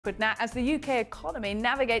But now, as the UK economy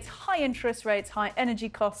navigates high interest rates, high energy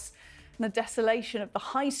costs, and the desolation of the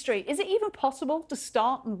high street, is it even possible to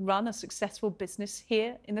start and run a successful business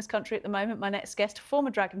here in this country at the moment? My next guest, former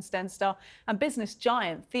Dragon's Den star and business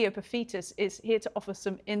giant Theo Paphitis, is here to offer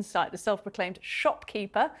some insight. The self-proclaimed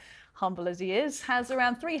shopkeeper, humble as he is, has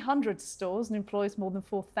around 300 stores and employs more than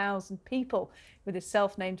 4,000 people, with his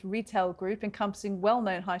self-named retail group encompassing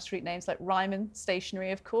well-known high street names like Ryman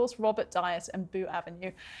Stationery, of course, Robert Dyas and Boo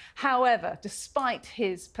Avenue. However, despite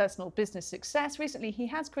his personal business success, recently he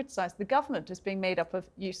has criticised the government as being made up of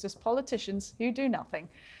useless politicians who do nothing,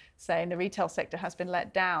 saying the retail sector has been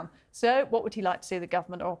let down. So what would he like to see the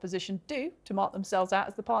government or opposition do to mark themselves out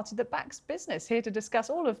as the party that backs business? Here to discuss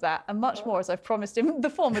all of that and much more, as I've promised him, the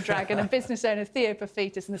former Dragon and business owner Theo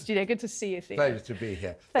Paphitis in the studio. Good to see you, Theo. Pleasure to be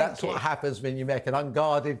here. Thank you. What happens when you make an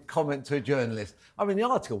unguarded comment to a journalist. I mean, the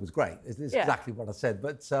article was great. It's exactly what I said.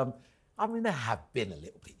 But, I mean, they have been a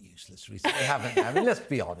little bit useless recently, haven't they? I mean, let's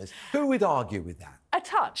be honest. Who would argue with that? A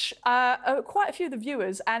touch. Quite a few of the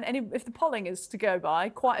viewers, and if the polling is to go by,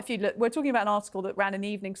 quite a few. We're talking about an article that ran in the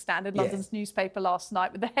Evening Standard, London's newspaper, last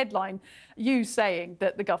night, with the headline, you saying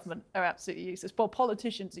that the government are absolutely useless. Well,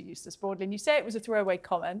 politicians are useless broadly. And you say it was a throwaway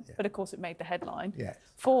comment, but of course it made the headline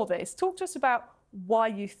for this. Talk to us about why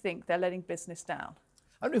you think they're letting business down.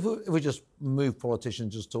 I mean, if we just move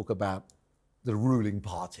politicians, just talk about the ruling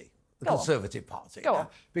party. The Conservative Party. Go on.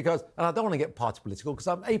 Because, and I don't want to get party political because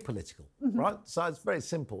I'm apolitical, right? So it's very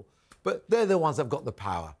simple. But they're the ones that have got the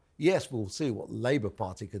power. Yes, we'll see what the Labour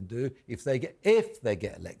Party can do if they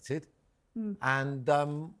get elected and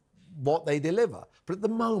what they deliver. But at the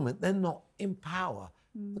moment, they're not in power.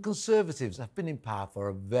 The Conservatives have been in power for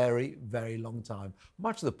a very, very long time.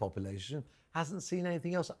 Much of the population hasn't seen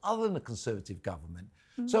anything else other than a Conservative government.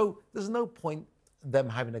 So there's no point them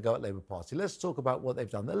having a go at Labour Party. Let's talk about what they've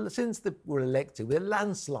done. Since they were elected, with a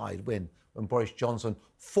landslide win when Boris Johnson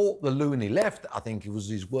fought the loony left, I think it was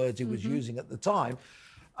his words he was using at the time,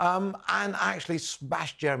 and actually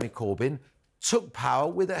smashed Jeremy Corbyn, took power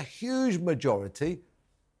with a huge majority.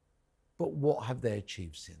 But what have they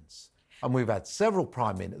achieved since? And we've had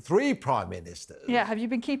three prime ministers. Yeah, have you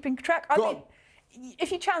been keeping track? I mean,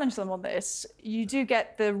 if you challenge them on this, you do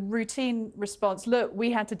get the routine response. Look,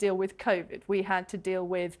 we had to deal with COVID. We had to deal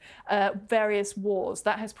with various wars.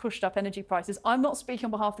 That has pushed up energy prices. I'm not speaking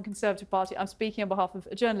on behalf of the Conservative Party. I'm speaking on behalf of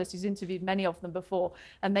a journalist who's interviewed many of them before.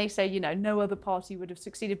 And they say, you know, no other party would have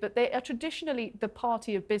succeeded. But they are traditionally the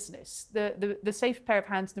party of business, the safe pair of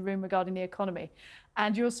hands in the room regarding the economy.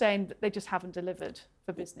 And you're saying that they just haven't delivered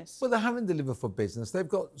for business. Well, they haven't delivered for business. They've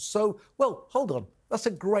got well, hold on. That's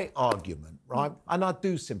a great argument, right? And I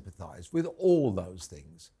do sympathise with all those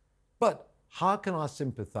things. But how can I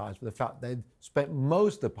sympathise with the fact they've spent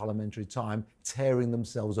most of the parliamentary time tearing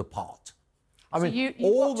themselves apart? I mean, you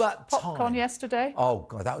all that time. Popcorn yesterday? Oh,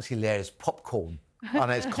 God, that was hilarious. Popcorn. I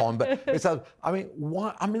know it's con, but it's, I mean,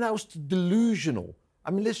 why? I mean, that was delusional.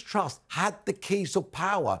 I mean, Liz Truss had the keys of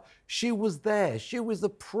power. She was there. She was the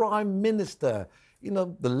Prime Minister. You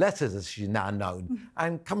know, the letters, as she's now known,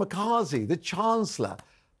 and Kamikaze, the Chancellor,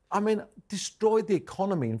 I mean, destroyed the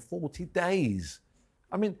economy in 40 days.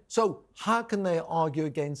 I mean, so how can they argue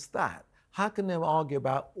against that? How can they argue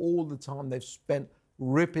about all the time they've spent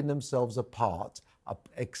ripping themselves apart,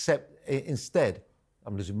 instead,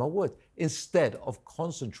 I'm losing my words, instead of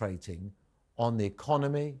concentrating on the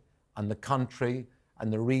economy and the country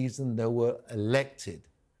and the reason they were elected?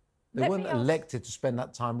 They weren't elected to spend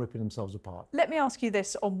that time ripping themselves apart. Let me ask you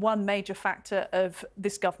this on one major factor of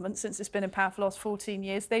this government, since it's been in power for the last 14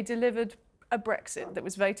 years. They delivered a Brexit that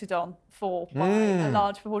was voted on for by a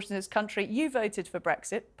large proportion of this country. You voted for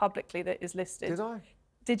Brexit publicly, that is listed. Did I?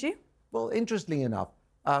 Did you? Well, interestingly enough,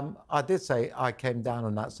 I did say I came down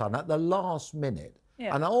on that side at the last minute.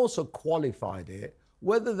 Yeah. And I also qualified it,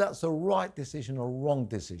 whether that's a right decision or wrong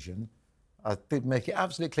decision. I did make it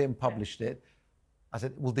absolutely clear and published it. I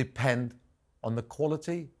said it will depend on the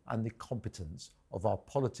quality and the competence of our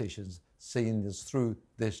politicians seeing us through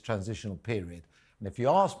this transitional period. And if you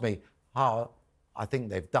ask me how I think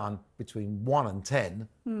they've done between 1 and 10,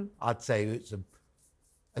 I'd say it's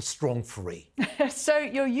a strong 3. So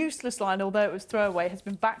your useless line, although it was throwaway, has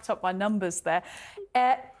been backed up by numbers there.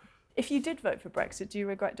 If you did vote for Brexit, do you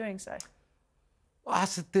regret doing so? Well,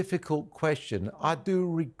 that's a difficult question. I do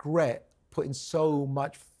regret putting so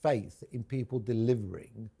much faith in people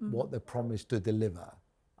delivering what they promised to deliver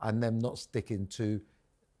and them not sticking to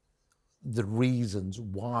the reasons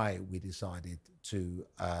why we decided to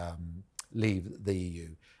leave the EU.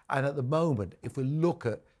 And at the moment, if we look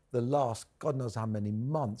at the last God knows how many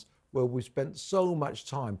months where we spent so much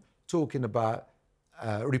time talking about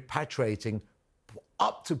repatriating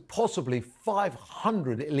up to possibly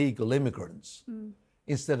 500 illegal immigrants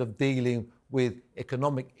instead of dealing with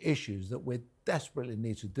economic issues that we desperately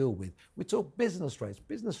need to deal with. We talk business rates.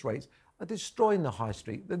 Business rates are destroying the high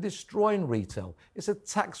street. They're destroying retail. It's a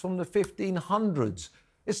tax from the 1500s.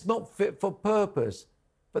 It's not fit for purpose,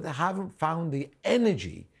 but they haven't found the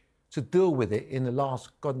energy to deal with it in the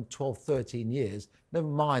last 12, 13 years, never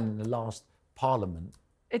mind in the last parliament.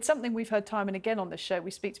 It's something we've heard time and again on this show. We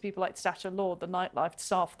speak to people like Sacha Lord, the nightlife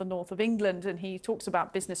staff of the north of England, and he talks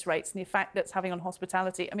about business rates and the effect that's having on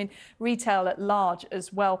hospitality. I mean, retail at large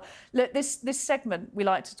as well. Look, this segment we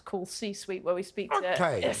like to call C-suite, where we speak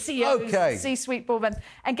to CEOs, C-suite board members,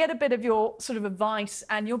 and get a bit of your sort of advice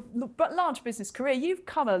and your large business career. You've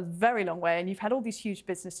come a very long way, and you've had all these huge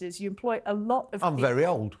businesses. You employ a lot of people. Very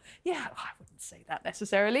old. Yeah, I wouldn't say that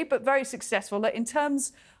necessarily, but very successful. Like, in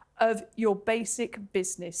terms of your basic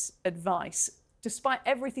business advice, despite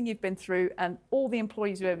everything you've been through and all the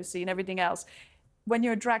employees you oversee and everything else, when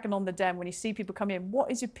you're a dragon on the den, when you see people come in,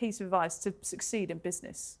 what is your piece of advice to succeed in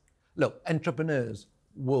business? Look, entrepreneurs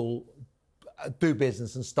will do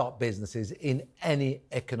business and start businesses in any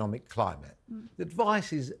economic climate. The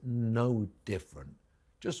advice is no different.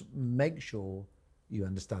 Just make sure you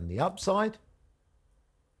understand the upside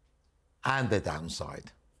and the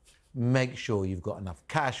downside. Make sure you've got enough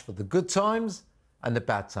cash for the good times and the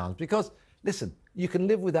bad times. Because, listen, you can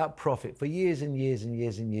live without profit for years and years and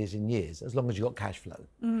years and years and years, as long as you've got cash flow.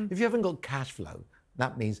 If you haven't got cash flow,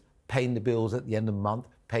 that means paying the bills at the end of the month,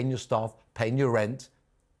 paying your staff, paying your rent.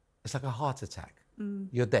 It's like a heart attack.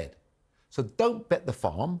 You're dead. So don't bet the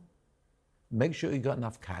farm. Make sure you've got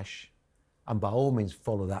enough cash. And by all means,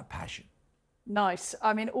 follow that passion. Nice.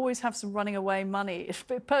 I mean, always have some running away money,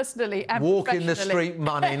 personally and walk in the street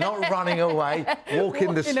money, not running away. Walk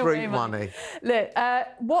in the street money. Look,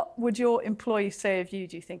 what would your employees say of you,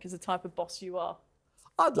 do you think, as the type of boss you are?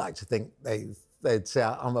 I'd like to think they'd say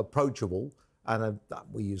I'm approachable, and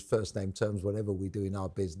we use first name terms whatever we do in our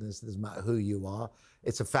business. It doesn't matter who you are.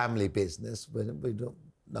 It's a family business. We don't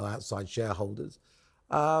know outside shareholders.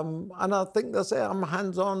 And I think they'll say I'm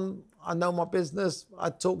hands-on. I know my business.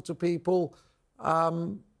 I talk to people.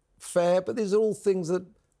 Fair, but these are all things that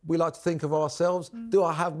we like to think of ourselves. Do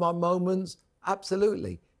I have my moments?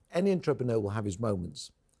 Absolutely. Any entrepreneur will have his moments.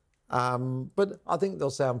 But I think they'll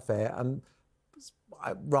say I'm fair. And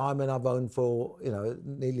Ryman I've owned for,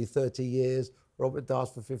 nearly 30 years. Robert Dyes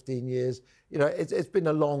for 15 years. It's been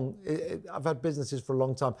a long, I've had businesses for a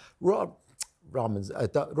long time. Robert Dyes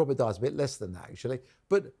a bit less than that, actually.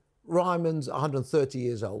 But Ryman's 130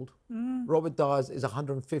 years old. Robert Dyes is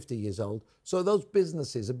 150 years old. So those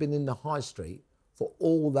businesses have been in the high street for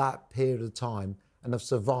all that period of time and have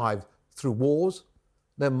survived through wars,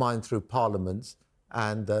 never mind through parliaments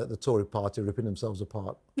and the Tory party ripping themselves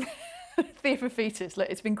apart. Theo Paphitis, look,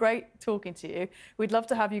 it's been great talking to you. We'd love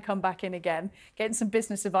to have you come back in again, getting some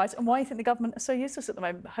business advice and why you think the government are so useless at the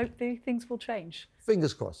moment. Hopefully things will change.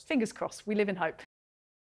 Fingers crossed. Fingers crossed. We live in hope.